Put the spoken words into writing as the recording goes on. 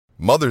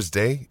Mother's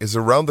Day is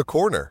around the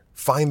corner.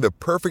 Find the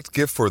perfect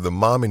gift for the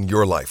mom in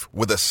your life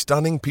with a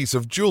stunning piece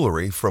of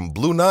jewelry from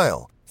Blue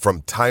Nile.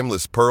 From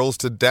timeless pearls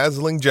to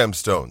dazzling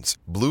gemstones,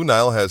 Blue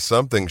Nile has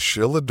something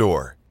she'll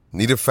adore.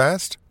 Need it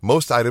fast?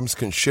 Most items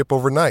can ship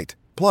overnight.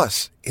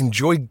 Plus,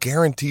 enjoy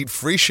guaranteed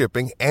free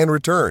shipping and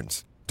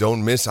returns.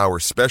 Don't miss our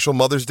special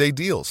Mother's Day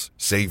deals.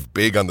 Save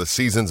big on the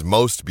season's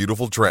most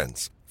beautiful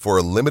trends. For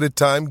a limited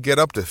time, get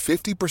up to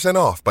 50%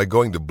 off by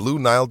going to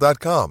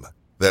BlueNile.com.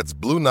 That's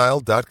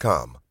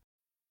BlueNile.com.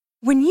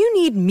 When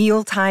you need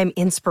mealtime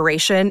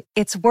inspiration,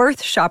 it's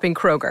worth shopping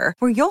Kroger,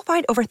 where you'll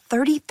find over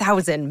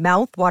 30,000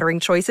 mouth-watering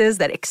choices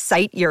that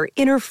excite your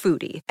inner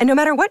foodie. And no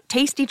matter what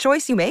tasty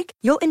choice you make,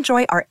 you'll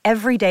enjoy our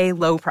everyday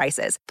low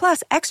prices,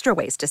 plus extra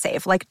ways to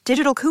save, like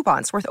digital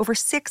coupons worth over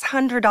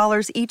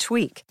 $600 each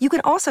week. You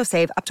can also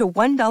save up to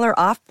 $1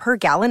 off per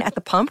gallon at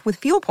the pump with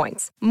fuel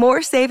points.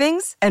 More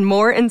savings and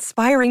more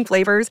inspiring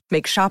flavors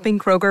make shopping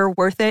Kroger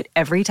worth it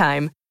every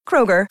time.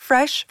 Kroger,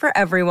 fresh for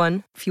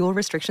everyone. Fuel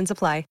restrictions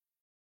apply.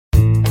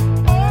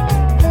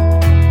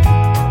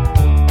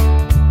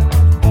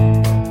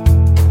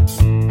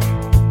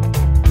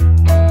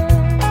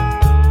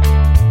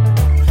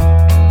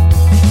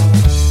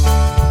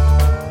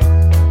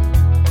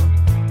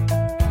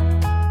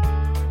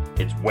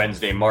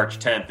 Wednesday, March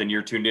 10th, and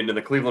you're tuned into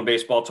the Cleveland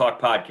Baseball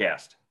Talk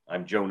podcast.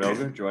 I'm Joe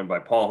Noga, joined by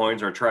Paul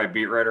Hoynes, our Tribe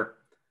beat writer.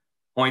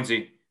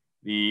 Hoynesy,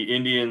 the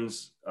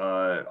Indians'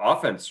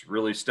 offense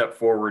really stepped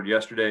forward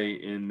yesterday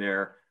in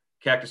their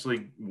Cactus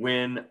League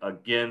win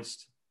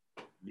against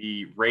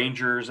the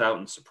Rangers out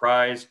in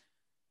Surprise.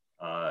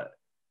 The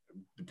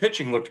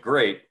pitching looked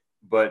great,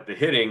 but the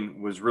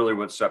hitting was really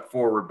what stepped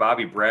forward.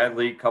 Bobby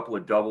Bradley, couple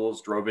of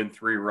doubles, drove in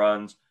 3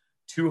 runs,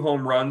 2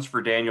 home runs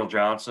for Daniel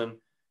Johnson.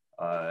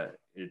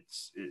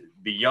 It's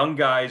the young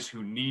guys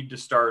who need to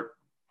start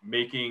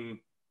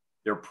making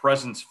their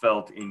presence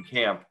felt in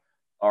camp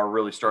are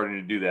really starting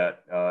to do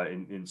that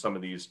in some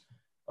of these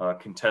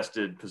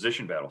contested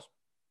position battles.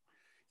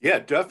 Yeah,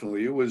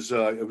 definitely. It was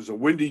a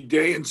windy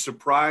day in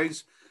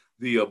Surprise.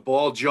 The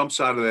ball jumps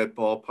out of that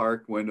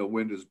ballpark when the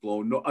wind is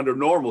blown under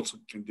normal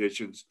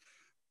conditions,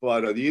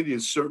 but the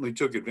Indians certainly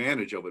took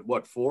advantage of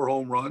it. 4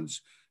 home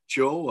runs,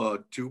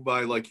 Joe? 2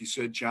 by, like you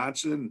said,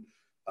 Johnson.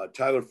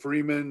 Tyler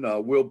Freeman,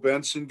 Will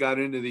Benson got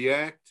into the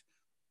act,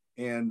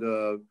 and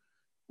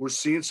we're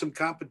seeing some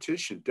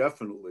competition,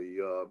 definitely.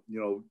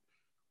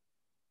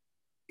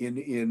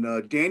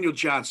 In Daniel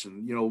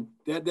Johnson,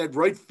 that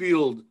right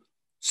field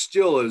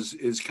still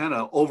is kind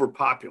of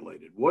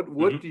overpopulated. What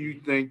do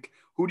you think?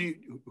 Who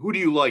do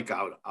you like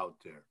out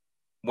there?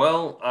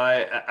 Well,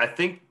 I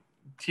think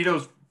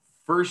Tito's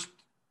first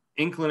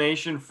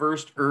inclination,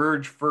 first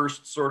urge,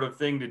 first sort of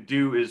thing to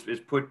do is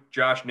put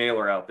Josh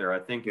Naylor out there. I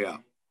think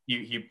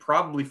he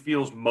probably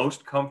feels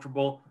most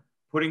comfortable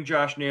putting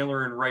Josh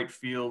Naylor in right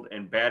field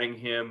and batting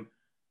him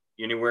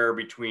anywhere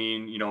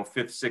between 5th,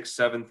 6th,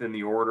 7th in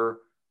the order,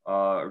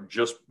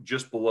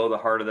 just below the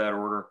heart of that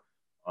order,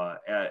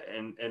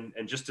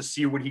 and just to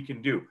see what he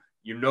can do.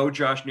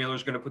 Josh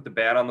Naylor's going to put the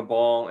bat on the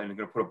ball and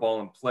going to put a ball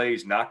in play.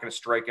 He's not going to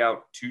strike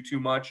out too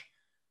much.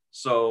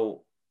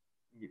 So,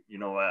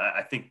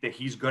 I think that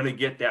he's going to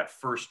get that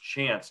first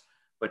chance.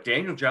 But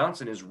Daniel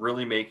Johnson is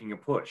really making a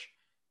push.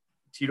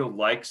 Tito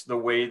likes the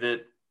way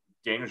that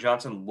Daniel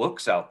Johnson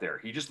looks out there.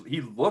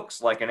 He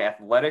looks like an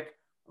athletic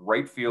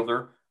right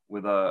fielder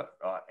with a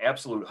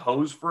absolute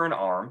hose for an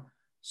arm.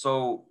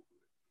 So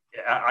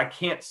I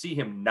can't see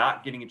him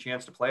not getting a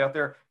chance to play out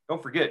there.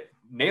 Don't forget,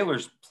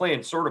 Naylor's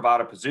playing sort of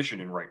out of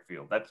position in right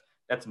field.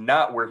 That's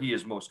not where he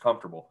is most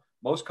comfortable.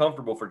 Most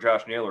comfortable for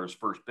Josh Naylor is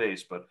first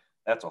base, but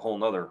that's a whole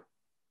nother,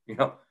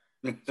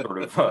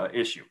 sort of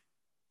issue.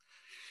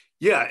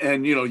 Yeah,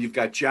 and, you've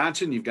got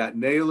Johnson, you've got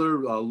Naylor.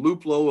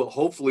 Luplow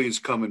hopefully is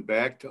coming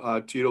back.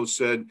 Tito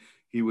said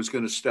he was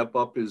going to step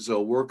up his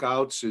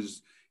workouts,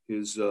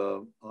 his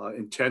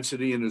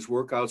intensity in his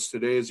workouts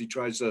today as he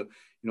tries to,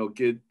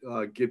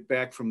 get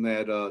back from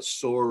that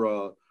sore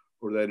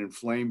or that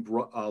inflamed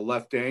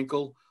left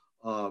ankle.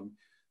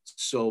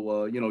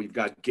 So you've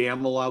got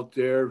Gamble out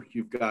there.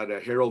 You've got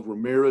Harold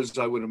Ramirez,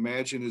 I would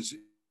imagine,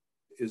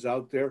 is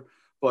out there.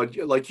 But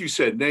like you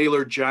said,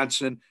 Naylor,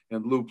 Johnson,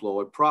 and Luplow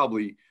are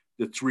probably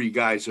the 3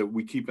 guys that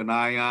we keep an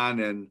eye on.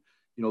 And,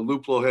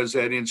 Luplow has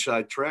that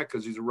inside track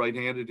because he's a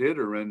right-handed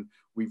hitter, and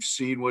we've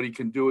seen what he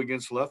can do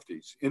against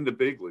lefties in the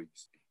big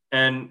leagues.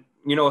 And,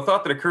 a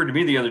thought that occurred to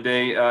me the other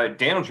day,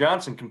 Daniel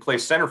Johnson can play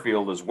center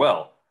field as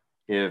well,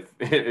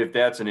 if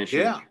that's an issue.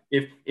 Yeah.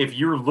 If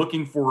you're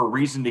looking for a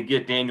reason to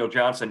get Daniel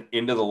Johnson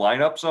into the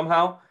lineup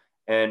somehow,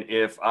 and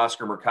if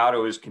Oscar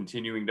Mercado is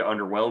continuing to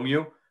underwhelm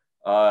you,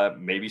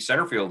 maybe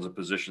center field is a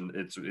position.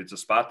 It's a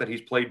spot that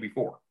he's played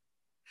before.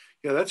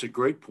 Yeah, that's a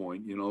great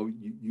point. You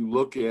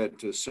look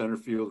at center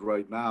field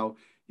right now,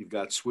 you've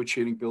got switch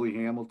hitting Billy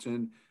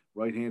Hamilton,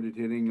 right-handed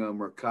hitting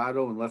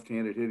Mercado, and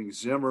left-handed hitting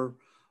Zimmer.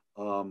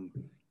 I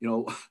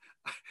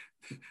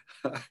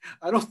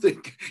don't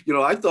think,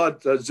 I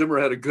thought Zimmer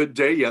had a good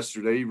day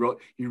yesterday.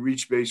 He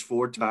reached base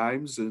 4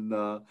 times, and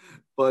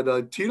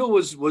But Tito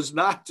was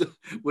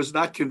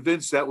not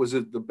convinced that was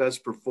the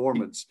best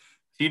performance.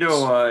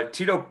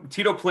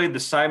 Tito played the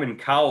Simon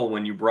Cowell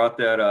when you brought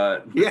that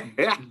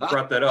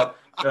brought that up.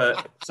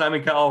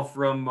 Simon Cowell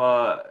from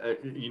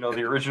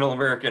the original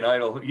American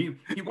Idol. He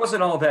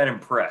wasn't all that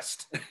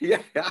impressed.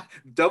 Yeah,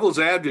 devil's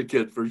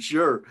advocate for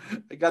sure.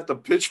 I got the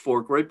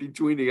pitchfork right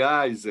between the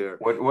eyes there.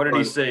 What did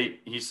he say?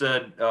 He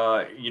said,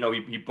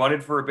 he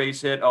bunted for a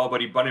base hit. Oh,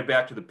 but he bunted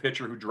back to the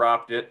pitcher who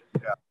dropped it.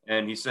 Yeah.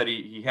 And he said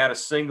he had a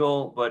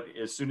single, but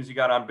as soon as he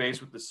got on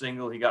base with the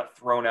single, he got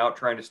thrown out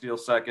trying to steal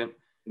second.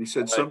 And he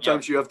said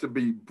sometimes you have to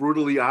be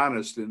brutally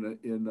honest in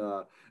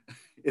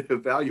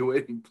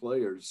evaluating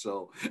players.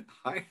 So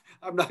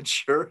I'm not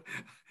sure.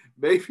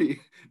 Maybe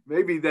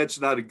that's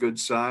not a good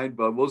sign,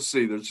 but we'll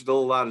see. There's still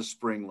a lot of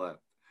spring left.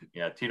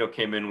 Yeah, Tito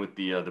came in with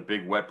the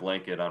big wet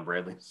blanket on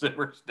Bradley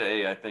Zimmer's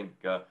day, I think,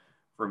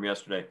 from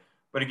yesterday.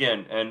 But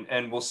again,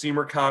 and we'll see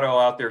Mercado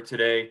out there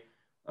today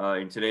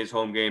in today's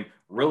home game.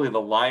 Really, the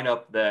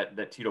lineup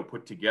that Tito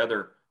put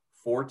together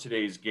for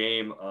today's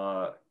game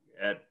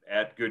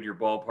at Goodyear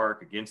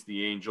Ballpark against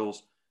the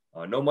Angels.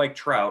 No Mike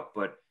Trout,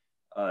 but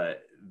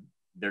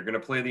they're going to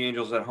play the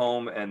Angels at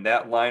home, and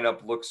that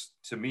lineup looks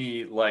to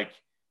me like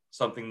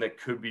something that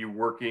could be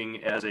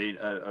working as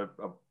a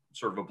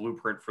sort of a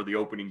blueprint for the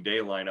opening day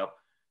lineup.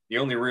 The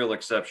only real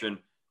exception,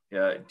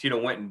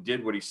 Tito went and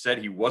did what he said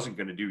he wasn't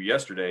going to do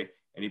yesterday,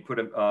 and he put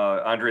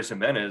Andres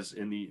Jimenez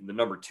in the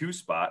number 2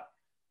 spot.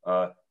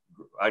 I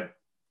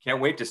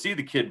can't wait to see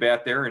the kid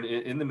bat there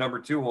in the number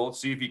 2 hole,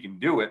 see if he can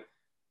do it.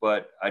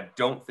 But I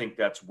don't think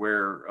that's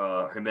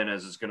where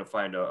Jimenez is going to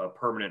find a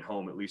permanent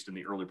home, at least in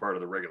the early part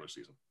of the regular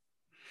season.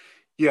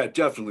 Yeah,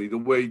 definitely. The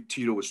way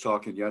Tito was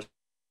talking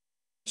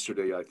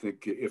yesterday, I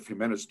think if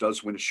Jimenez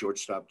does win a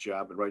shortstop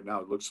job, and right now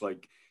it looks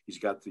like he's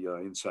got the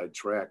inside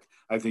track,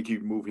 I think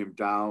he'd move him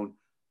down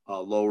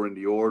lower in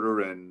the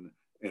order and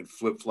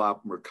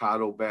flip-flop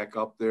Mercado back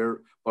up there.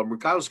 But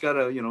Mercado's got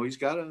to, he's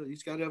got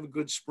to have a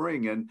good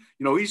spring. And,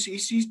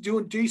 he's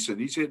doing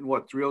decent. He's hitting,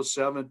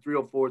 307,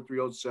 304,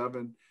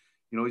 307.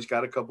 He's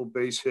got a couple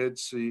base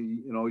hits.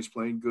 He's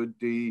playing good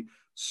D.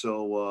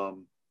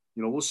 So,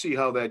 we'll see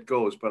how that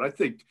goes. But I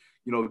think,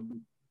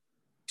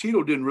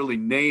 Tito didn't really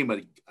name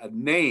a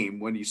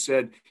name when he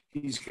said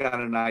he's got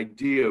an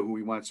idea who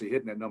he wants to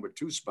hit in that number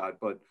 2 spot.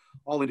 But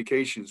all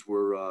indications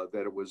were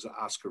that it was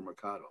Oscar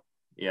Mercado.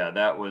 Yeah,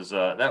 that was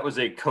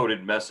a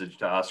coded message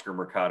to Oscar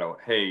Mercado.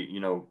 Hey,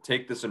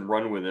 take this and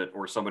run with it,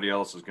 or somebody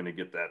else is going to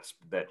get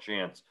that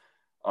chance.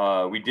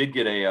 We did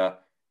get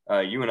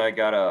you and I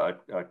got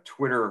a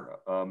Twitter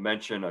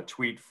mention, a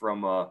tweet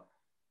from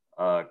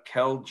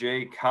Kel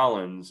J.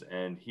 Collins,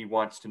 and he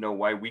wants to know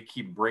why we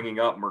keep bringing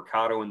up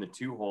Mercado in the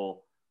 2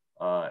 hole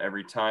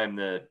every time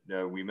that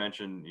we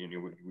mention,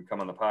 we come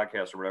on the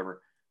podcast or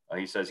whatever.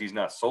 He says he's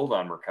not sold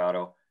on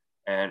Mercado,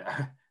 and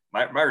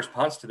my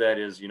response to that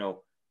is,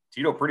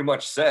 Tito pretty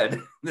much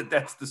said that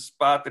that's the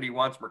spot that he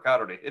wants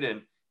Mercado to hit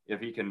in if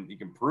he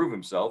can prove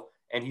himself,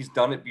 and he's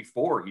done it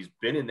before. He's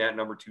been in that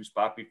number 2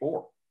 spot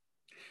before.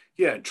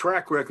 Yeah,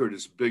 track record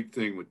is a big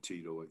thing with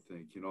Tito, I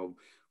think.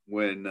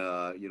 When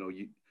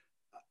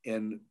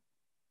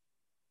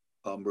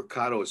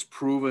Mercado has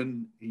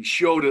proven, he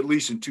showed at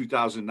least in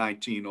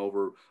 2019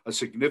 over a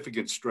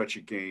significant stretch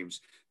of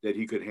games that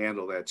he could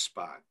handle that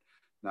spot.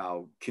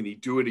 Now, can he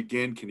do it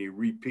again? Can he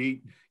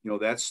repeat?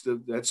 That's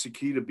the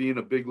key to being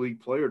a big league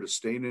player, to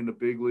staying in the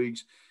big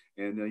leagues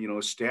and,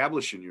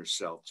 establishing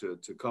yourself, to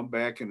come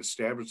back and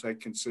establish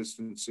that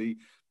consistency.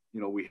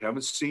 We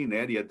haven't seen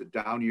that. He had the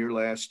down year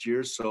last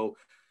year. So,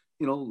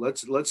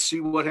 let's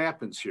see what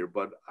happens here.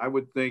 But I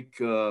would think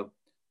the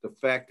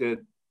fact that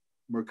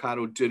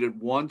Mercado did it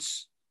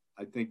once,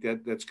 I think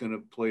that's going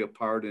to play a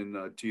part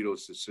in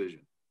Tito's decision.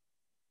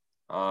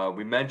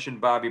 We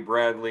mentioned Bobby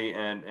Bradley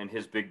and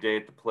his big day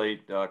at the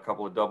plate, a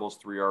couple of doubles,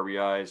 3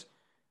 RBIs.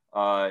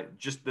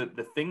 Just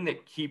the thing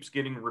that keeps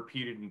getting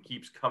repeated and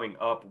keeps coming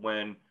up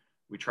when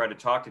we try to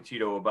talk to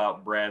Tito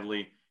about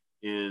Bradley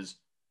is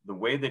the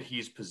way that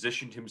he's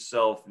positioned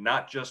himself,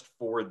 not just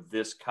for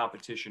this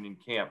competition in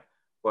camp,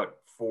 but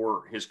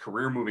for his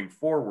career moving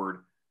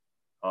forward,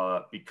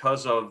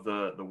 because of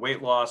the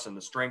weight loss and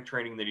the strength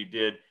training that he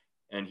did.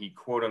 And he,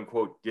 quote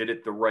unquote, did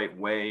it the right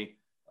way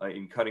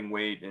in cutting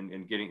weight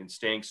and getting and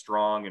staying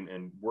strong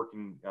and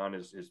working on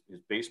his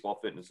baseball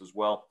fitness as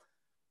well.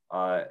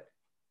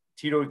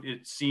 Tito,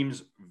 it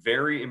seems,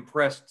 very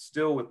impressed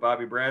still with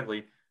Bobby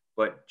Bradley,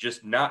 but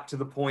just not to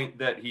the point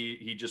that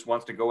he just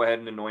wants to go ahead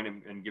and anoint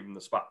him and give him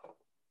the spot.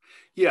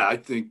 Yeah, I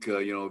think,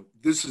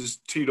 this is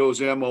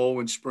Tito's MO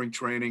in spring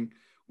training.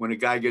 When a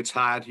guy gets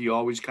hot, he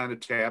always kind of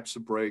taps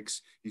the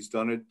brakes. He's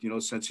done it,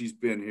 since he's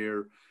been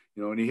here,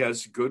 and he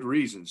has good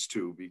reasons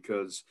too,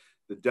 because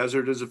the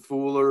desert is a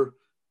fooler.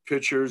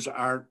 Pitchers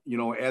aren't,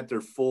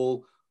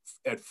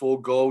 at full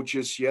go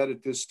just yet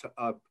at this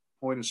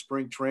point of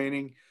spring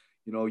training.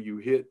 You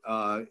hit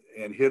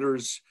and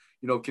hitters,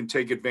 can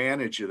take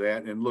advantage of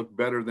that and look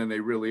better than they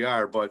really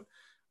are. But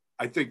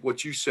I think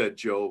what you said,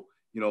 Joe,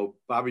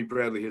 Bobby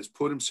Bradley has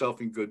put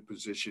himself in good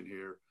position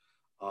here.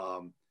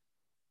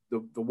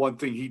 the one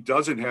thing he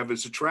doesn't have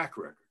is a track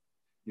record.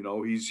 You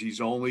know,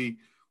 he's only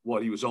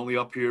he was only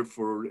up here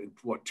for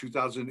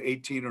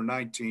 2018 or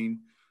 19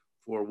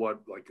 for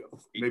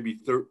maybe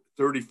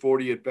 30,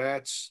 40 at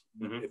bats,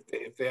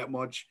 if that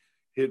much,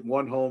 hit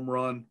one home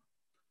run.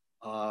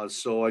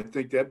 So I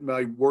think that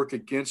might work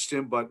against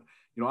him, but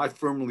you know, I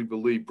firmly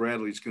believe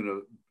Bradley's going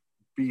to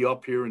be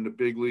up here in the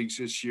big leagues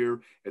this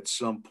year at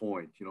some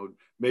point. You know,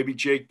 maybe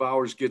Jake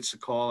Bauers gets the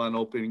call on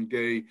opening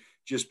day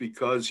just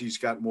because he's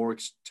got more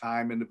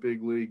time in the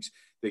big leagues.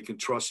 They can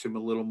trust him a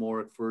little more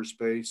at first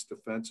base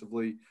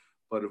defensively,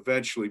 but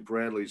eventually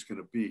Bradley's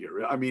going to be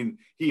here. I mean,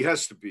 he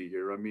has to be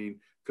here. I mean,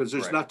 because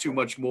there's not too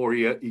much more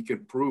he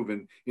can prove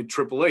in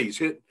AAA. He's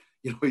hit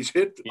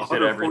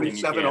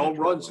 147 home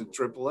runs in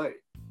AAA.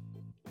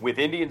 With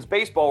Indians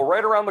baseball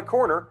right around the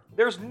corner,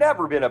 there's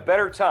never been a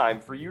better time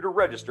for you to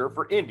register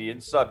for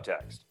Indians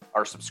Subtext.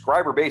 Our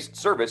subscriber-based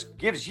service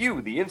gives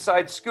you the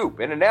inside scoop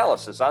and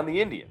analysis on the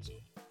Indians.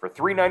 For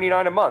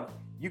 $3.99 a month,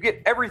 you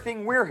get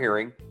everything we're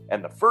hearing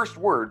and the first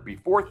word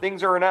before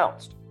things are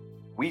announced.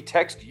 We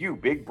text you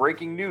big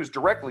breaking news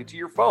directly to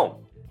your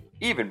phone,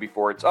 even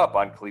before it's up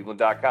on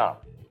Cleveland.com.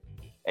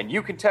 And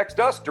you can text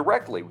us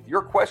directly with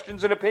your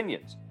questions and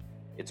opinions.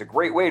 It's a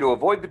great way to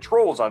avoid the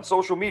trolls on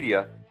social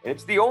media, and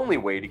it's the only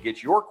way to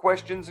get your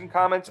questions and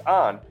comments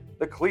on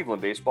the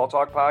Cleveland Baseball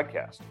Talk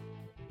podcast.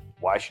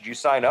 Why should you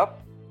sign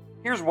up?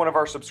 Here's one of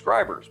our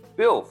subscribers,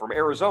 Bill from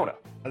Arizona.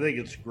 I think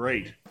it's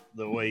great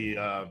the way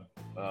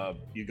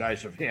you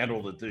guys have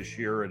handled it this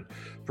year, and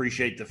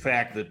appreciate the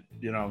fact that,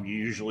 you know, you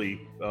usually,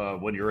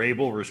 when you're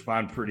able,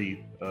 respond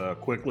pretty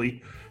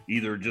quickly,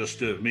 either just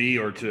to me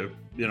or to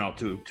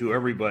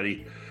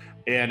everybody.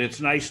 And it's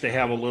nice to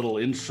have a little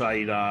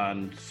insight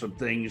on some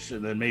things,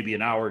 and then maybe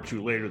an hour or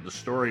two later, the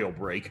story will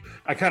break.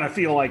 I kind of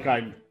feel like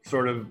I'm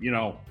sort of, you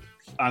know,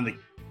 on the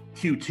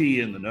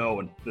QT in the know,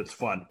 and it's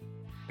fun.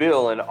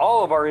 Bill and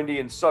all of our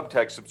Indian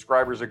Subtext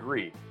subscribers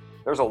agree.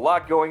 There's a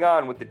lot going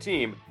on with the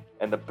team,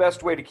 and the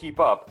best way to keep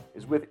up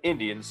is with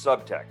Indian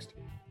Subtext.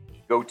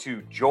 Go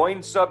to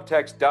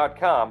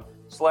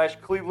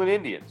joinsubtext.com/Cleveland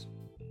Indians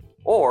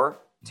or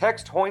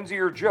text Hoinsey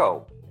or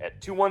Joe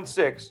at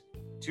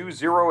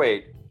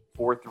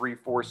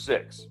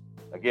 216-208-4346.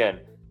 Again,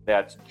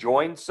 that's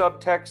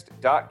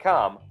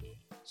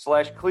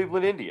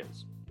joinsubtext.com/Cleveland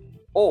Indians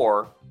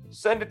or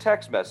send a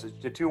text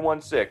message to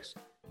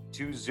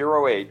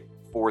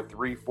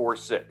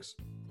 216-208-4346.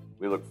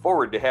 We look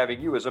forward to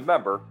having you as a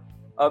member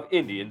of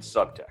Indian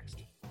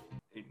Subtext.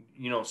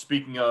 You know,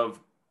 speaking of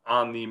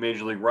on the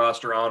Major League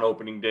roster on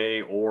opening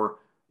day or,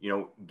 you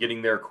know,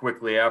 getting there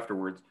quickly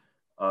afterwards,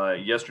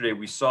 yesterday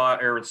we saw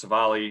Aaron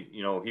Civale.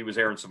 You know, he was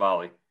Aaron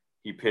Civale.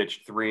 He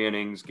pitched 3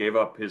 innings, gave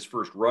up his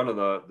first run of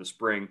the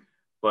spring,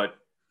 but,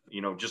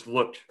 you know,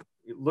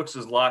 looks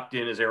as locked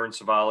in as Aaron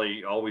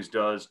Civale always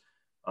does.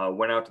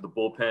 Went out to the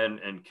bullpen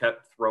and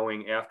kept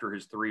throwing after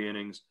his 3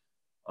 innings.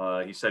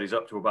 He said he's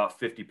up to about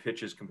 50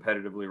 pitches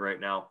competitively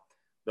right now.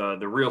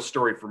 The real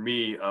story for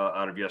me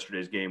out of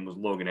yesterday's game was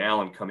Logan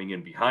Allen coming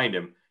in behind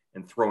him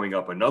and throwing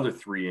up another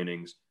 3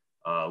 innings.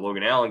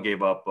 Logan Allen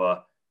gave up,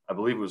 I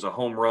believe it was a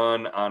home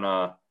run on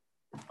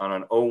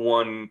an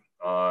 0-1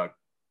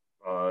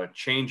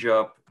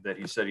 changeup that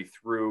he said he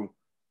threw,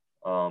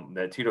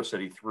 that Tito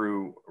said he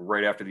threw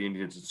right after the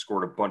Indians had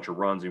scored a bunch of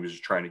runs. He was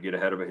just trying to get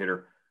ahead of a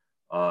hitter.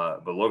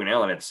 But Logan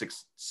Allen had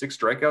six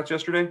strikeouts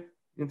yesterday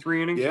in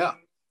 3 innings. Yeah.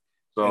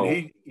 So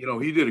and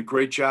he did a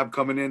great job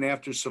coming in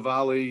after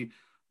Civale,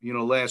 you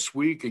know, last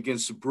week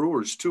against the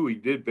Brewers too. He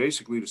did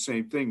basically the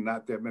same thing,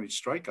 not that many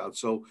strikeouts.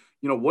 So,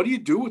 you know, what do you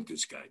do with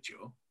this guy,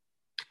 Joe?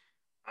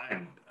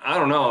 I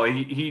don't know.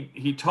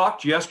 He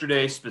talked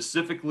yesterday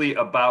specifically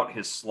about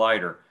his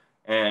slider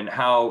and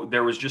how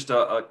there was just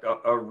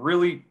a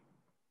really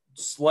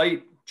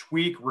slight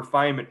tweak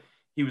refinement.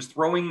 He was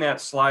throwing that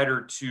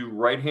slider to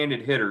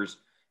right-handed hitters,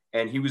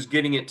 and he was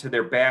getting it to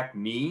their back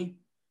knee,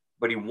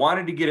 but he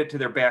wanted to get it to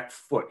their back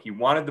foot. He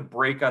wanted the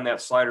break on that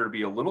slider to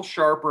be a little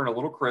sharper and a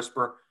little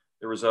crisper.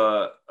 There was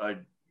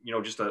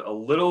just a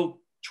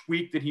little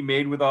tweak that he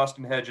made with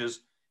Austin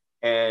Hedges,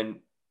 and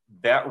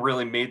that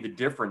really made the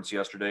difference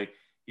yesterday.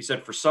 He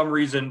said for some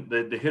reason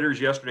the hitters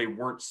yesterday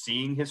weren't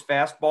seeing his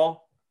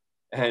fastball,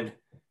 and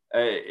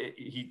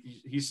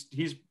he's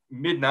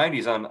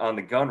mid-90s on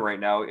the gun right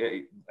now.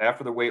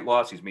 After the weight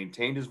loss, he's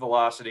maintained his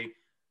velocity,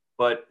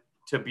 but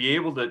to be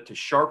able to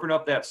sharpen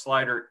up that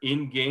slider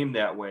in game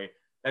that way,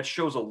 that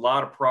shows a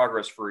lot of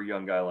progress for a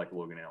young guy like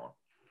Logan Allen.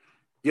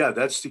 Yeah,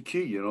 that's the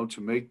key, you know, to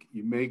make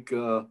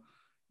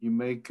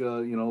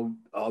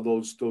all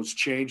those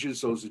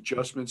changes, those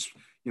adjustments.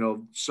 You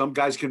know, some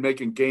guys can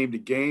make it game to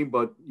game,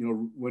 but you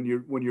know, when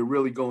you're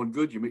really going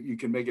good, you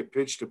can make it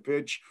pitch to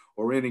pitch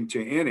or inning to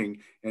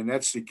inning, and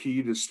that's the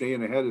key to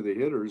staying ahead of the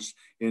hitters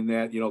in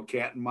that, you know,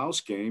 cat and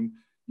mouse game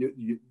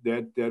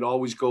that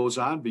always goes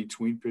on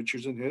between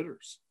pitchers and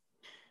hitters.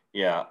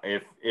 Yeah,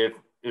 if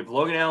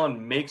Logan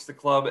Allen makes the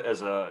club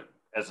as a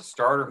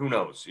starter, who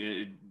knows?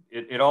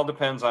 It all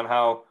depends on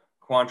how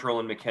Quantrill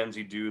and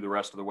McKenzie do the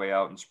rest of the way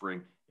out in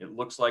spring. It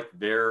looks like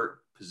they're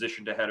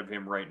positioned ahead of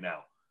him right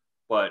now,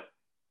 but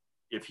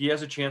if he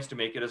has a chance to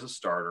make it as a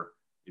starter,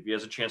 if he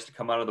has a chance to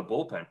come out of the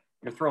bullpen,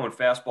 you're throwing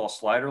fastball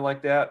slider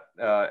like that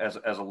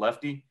as a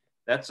lefty.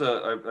 That's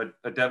a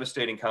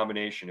devastating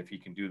combination if he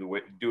can do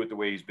it the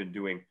way he's been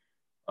doing,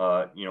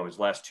 his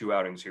last 2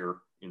 outings here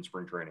in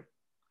spring training.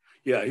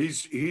 Yeah,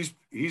 he's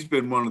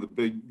been one of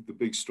the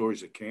big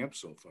stories at camp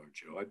so far,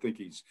 Joe. I think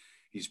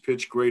he's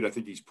pitched great. I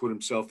think he's put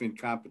himself in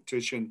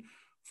competition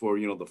for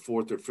the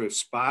 4th or 5th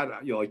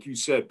spot. Like you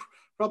said,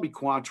 probably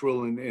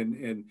Quantrill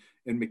and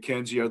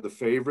McKenzie are the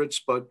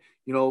favorites, but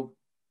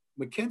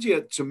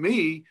McKenzie to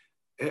me,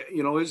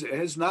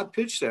 has not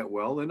pitched that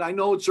well, and I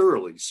know it's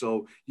early,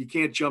 so you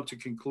can't jump to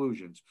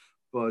conclusions.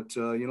 But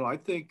I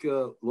think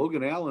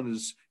Logan Allen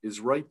is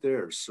right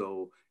there.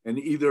 So, and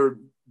either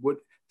what.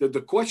 The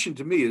question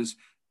to me is,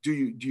 do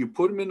you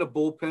put him in the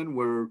bullpen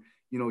where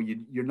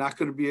you're not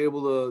going to be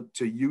able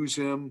to use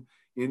him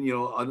in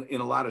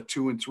a lot of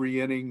 2 and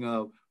 3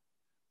 inning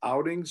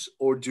outings,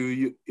 or do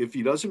you, if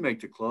he doesn't make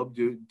the club,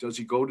 does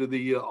he go to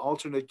the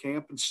alternate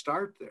camp and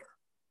start there?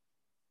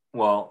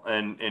 Well,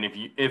 and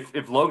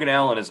if Logan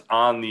Allen is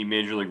on the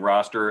major league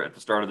roster at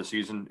the start of the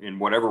season in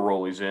whatever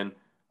role he's in,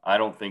 I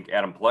don't think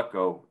Adam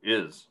Plutko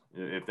is.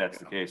 If that's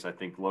the case, I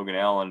think Logan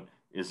Allen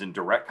is in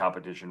direct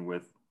competition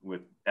with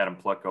Adam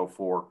Plutko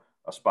for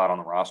a spot on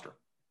the roster.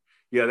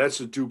 Yeah, that's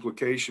a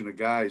duplication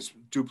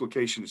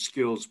of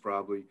skills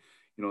probably,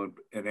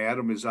 and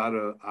Adam is out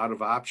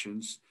of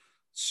options.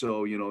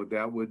 So,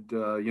 that would,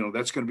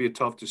 that's going to be a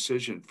tough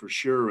decision for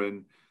sure.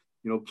 And,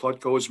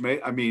 Plutko has made,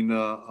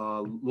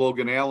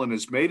 Logan Allen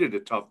has made it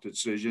a tough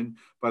decision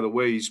by the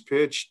way he's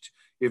pitched,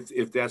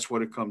 if that's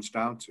what it comes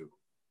down to.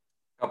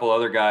 A couple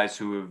other guys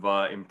who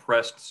have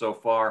impressed so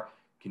far,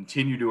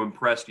 continue to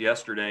impress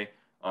yesterday.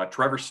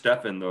 Trevor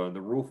Stephan, the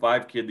Rule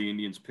 5 kid the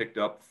Indians picked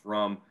up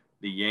from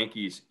the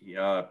Yankees.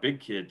 Big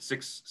kid,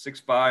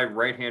 6'5",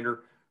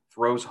 right-hander,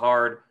 throws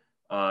hard.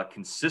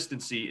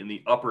 Consistency in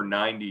the upper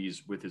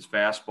 90s with his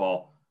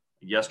fastball.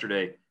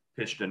 Yesterday,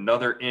 pitched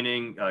another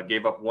inning,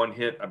 gave up 1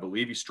 hit. I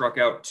believe he struck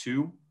out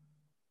 2.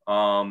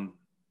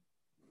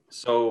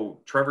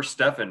 So Trevor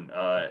Stephan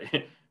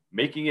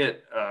making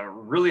it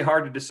really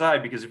hard to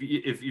decide, because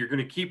if you're going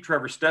to keep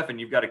Trevor Stephan,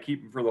 you've got to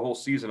keep him for the whole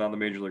season on the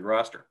major league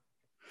roster.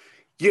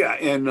 Yeah,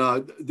 and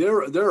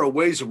there are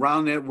ways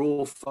around that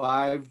Rule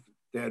 5,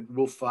 that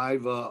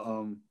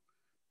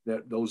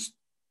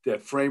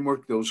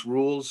framework, those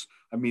rules.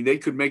 I mean, they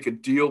could make a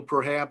deal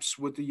perhaps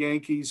with the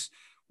Yankees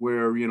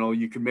where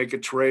you can make a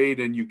trade,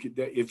 and you could,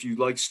 if you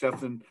like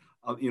Stephan,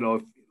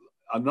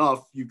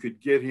 enough, you could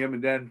get him,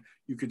 and then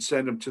you could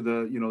send him to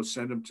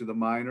the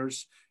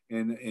minors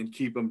and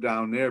keep him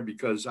down there,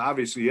 because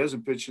obviously he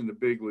hasn't pitched in the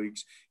big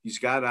leagues. He's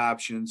got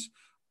options,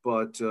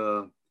 but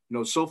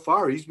so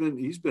far he's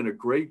been a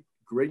great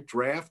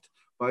draft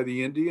by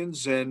the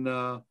Indians, and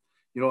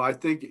I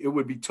think it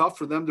would be tough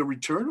for them to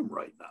return him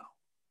right now.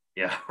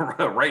 Yeah,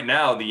 right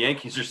now the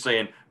Yankees are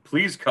saying,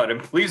 please cut him,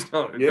 please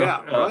don't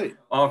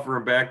offer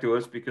him back to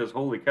us, because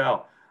holy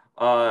cow.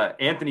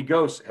 Anthony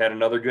Gose had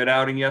another good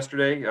outing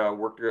yesterday.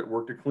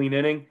 Worked a clean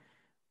inning.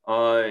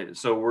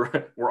 So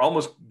we're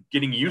almost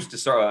getting used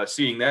to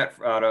seeing that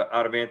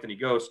out of Anthony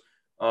Gose.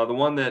 The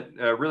one that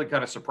really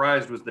kind of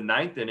surprised was the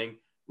 9th inning,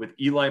 with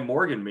Eli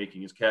Morgan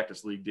making his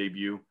Cactus League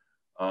debut.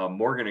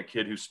 Morgan, a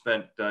kid who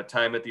spent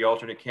time at the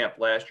alternate camp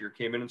last year,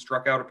 came in and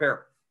struck out a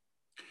pair.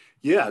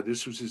 Yeah,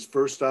 this was his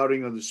first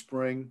outing of the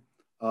spring.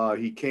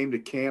 He came to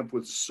camp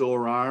with a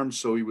sore arm,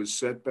 so he was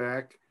set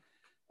back.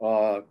 He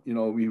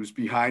was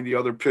behind the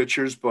other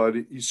pitchers, but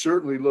he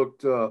certainly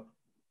looked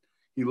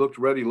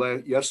ready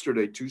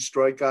yesterday. 2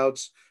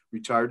 strikeouts,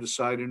 retired the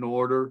side in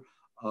order.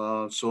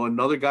 So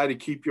another guy to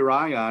keep your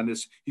eye on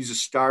is he's a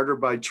starter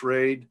by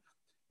trade.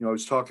 I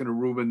was talking to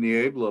Ruben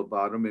Niebla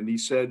about him, and he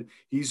said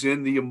he's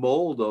in the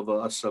mold of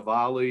a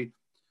Savali,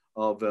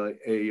 of a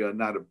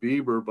not a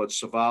Bieber, but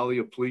Savali,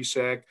 a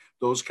Plesac,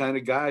 those kind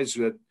of guys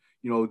that,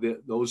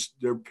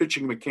 their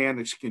pitching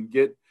mechanics can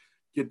get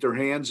their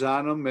hands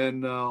on him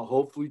and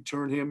hopefully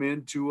turn him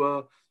into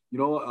a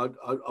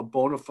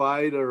bona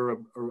fide or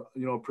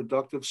a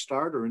productive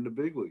starter in the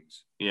big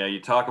leagues. Yeah,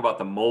 you talk about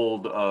the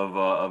mold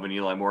of an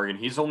Eli Morgan.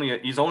 He's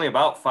only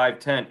about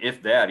 5'10",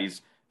 if that.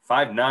 He's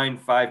 5'9",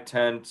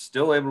 5'10",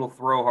 still able to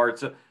throw hard.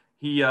 So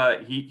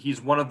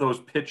he's one of those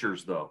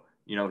pitchers, though.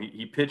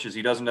 He pitches.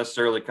 He doesn't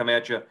necessarily come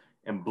at you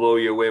and blow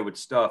you away with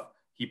stuff.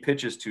 He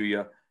pitches to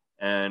you,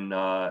 and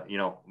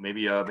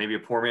maybe a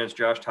poor man's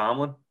Josh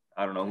Tomlin.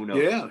 I don't know. Who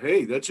knows? Yeah.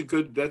 Hey, that's a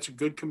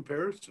good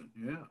comparison.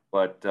 Yeah.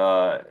 But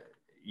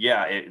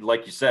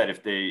like you said,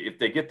 if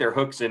they get their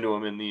hooks into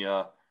him in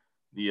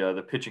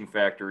the pitching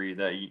factory,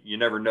 that you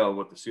never know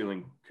what the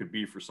ceiling could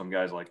be for some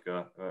guys like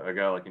a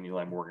guy like an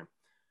Eli Morgan.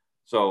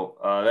 So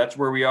that's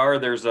where we are.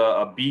 There's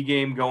a B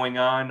game going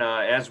on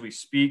as we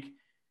speak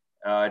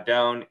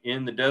down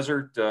in the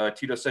desert.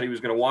 Tito said he was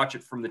going to watch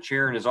it from the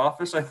chair in his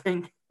office, I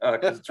think,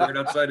 because it's right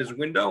outside his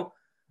window.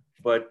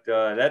 But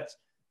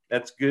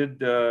that's good.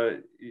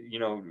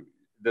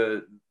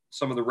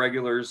 Some of the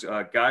regulars,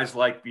 guys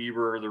like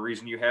Bieber, the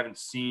reason you haven't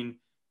seen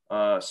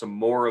some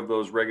more of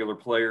those regular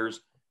players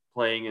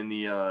playing in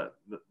the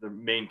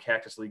main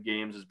Cactus League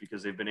games is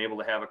because they've been able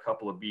to have a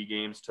couple of B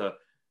games to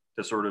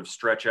sort of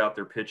stretch out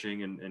their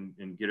pitching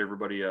and get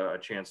everybody a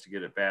chance to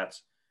get at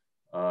bats.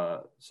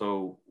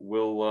 So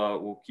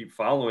we'll keep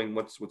following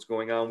what's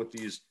going on with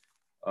these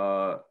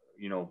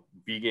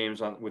B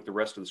games with the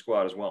rest of the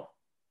squad as well.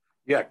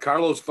 Yeah,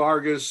 Carlos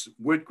Vargas,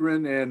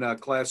 Whitgren, and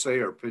Class A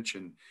are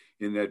pitching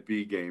in that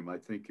B game. I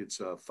think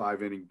it's a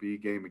 5-inning B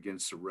game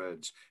against the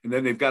Reds. And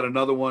then they've got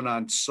another one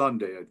on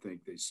Sunday, I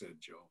think they said,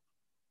 Joe.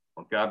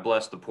 Well, God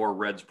bless the poor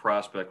Reds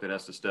prospect that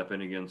has to step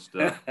in against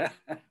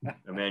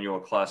Emmanuel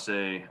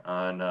Clase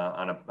on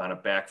a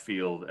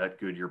backfield at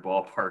Goodyear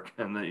Ballpark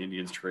in the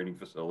Indians training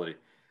facility.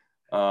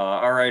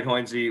 All right,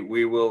 Hoinsey,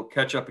 we will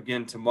catch up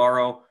again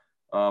tomorrow.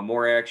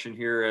 More action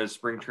here as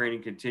spring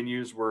training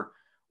continues.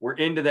 We're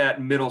into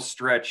that middle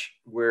stretch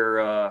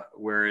where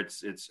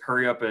it's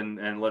hurry up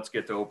and let's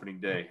get to opening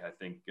day. I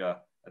think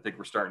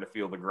we're starting to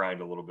feel the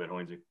grind a little bit,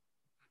 Hoinsey.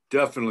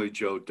 Definitely,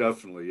 Joe.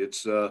 Definitely.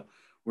 It's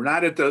we're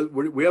not at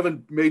we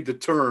haven't made the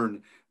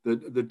turn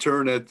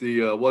at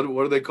the what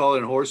do they call it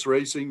in horse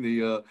racing,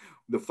 the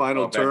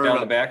final turn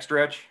down the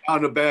backstretch.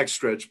 On the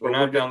backstretch, but we're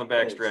not down the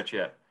backstretch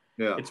yet.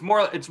 Yeah, it's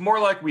more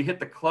like we hit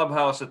the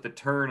clubhouse at the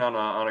turn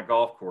on a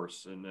golf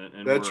course, and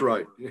that's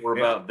right. We're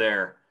about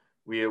there.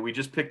 We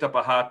just picked up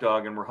a hot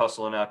dog and we're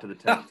hustling out to the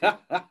 10th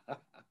tee.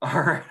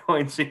 All right,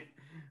 Hoinsey.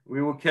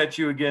 We will catch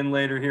you again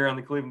later here on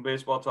the Cleveland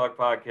Baseball Talk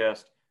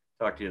podcast.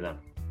 Talk to you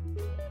then.